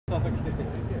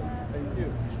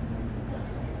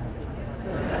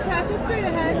straight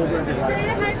ahead. Straight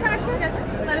ahead,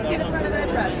 Kasia. Let us see the front of the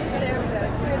breast. There we go.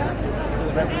 Straight up.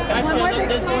 One more big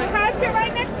smile. Kasia,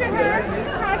 right next to her.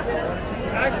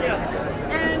 Kasia.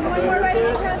 And one more right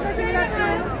here, Kasia. Give me that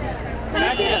smile. Let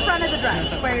me see the front of the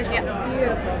dress. Where you're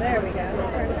beautiful. There we go.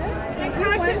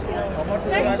 Perfect.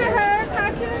 Next to her,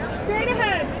 Kasia. Straight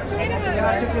ahead. Straight ahead.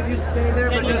 Kasia, could you stay there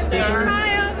for just a minute?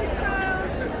 Smile.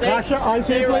 Kasia, eyes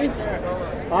here, please.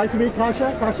 Eyes to me,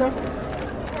 Kasia. Kasia.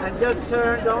 And just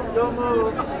turn, don't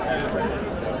move.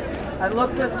 And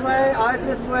look this way, eyes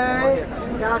this way.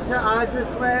 Kasia, eyes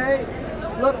this way.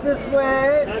 Look this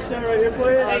way. Kasia, right here,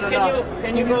 please. Hey,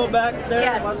 can you go back there?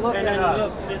 Yes. Look And at then us.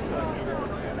 look this way.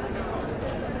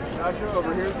 Kasia,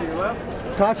 over here to your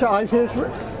left. Kasia, eyes here.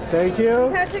 Thank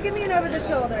you. Kasia, give me an over the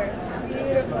shoulder.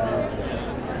 Beautiful.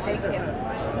 Thank you.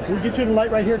 Can we get you the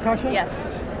light right here, Kasia? Yes.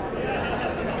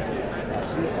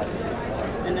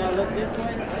 And now look this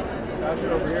way. Kasia,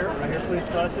 over here. Right here, please,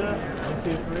 Kasia. 1,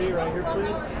 2, 3. Right here,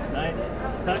 please. Nice.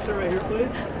 Kasia, right here,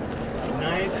 please.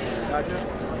 Nice. Kasia.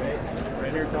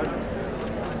 Right here, Kasia.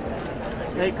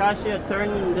 Hey, Kasia, turn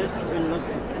this and look.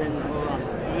 Then hold on.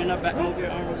 You're gonna back move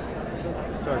your arm.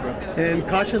 Sorry, bro. And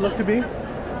Kasia, look to me.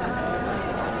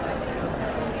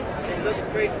 It looks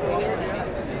great forward.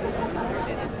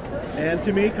 And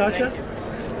to me, Kasia.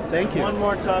 Thank you. One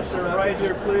more, Tasha, right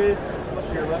here, please.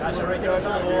 Kasia, right here,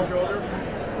 Kasia, over your shoulder.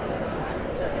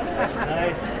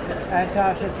 Nice. And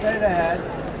Tasha, straight ahead.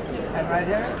 And right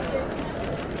here.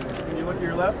 Can you look to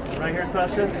your left? Right here,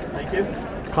 Tasha. Thank you.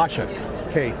 Kasia.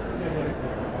 K.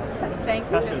 Thank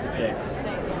you. Tasha, okay.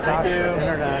 Thank Tasha you.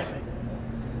 International.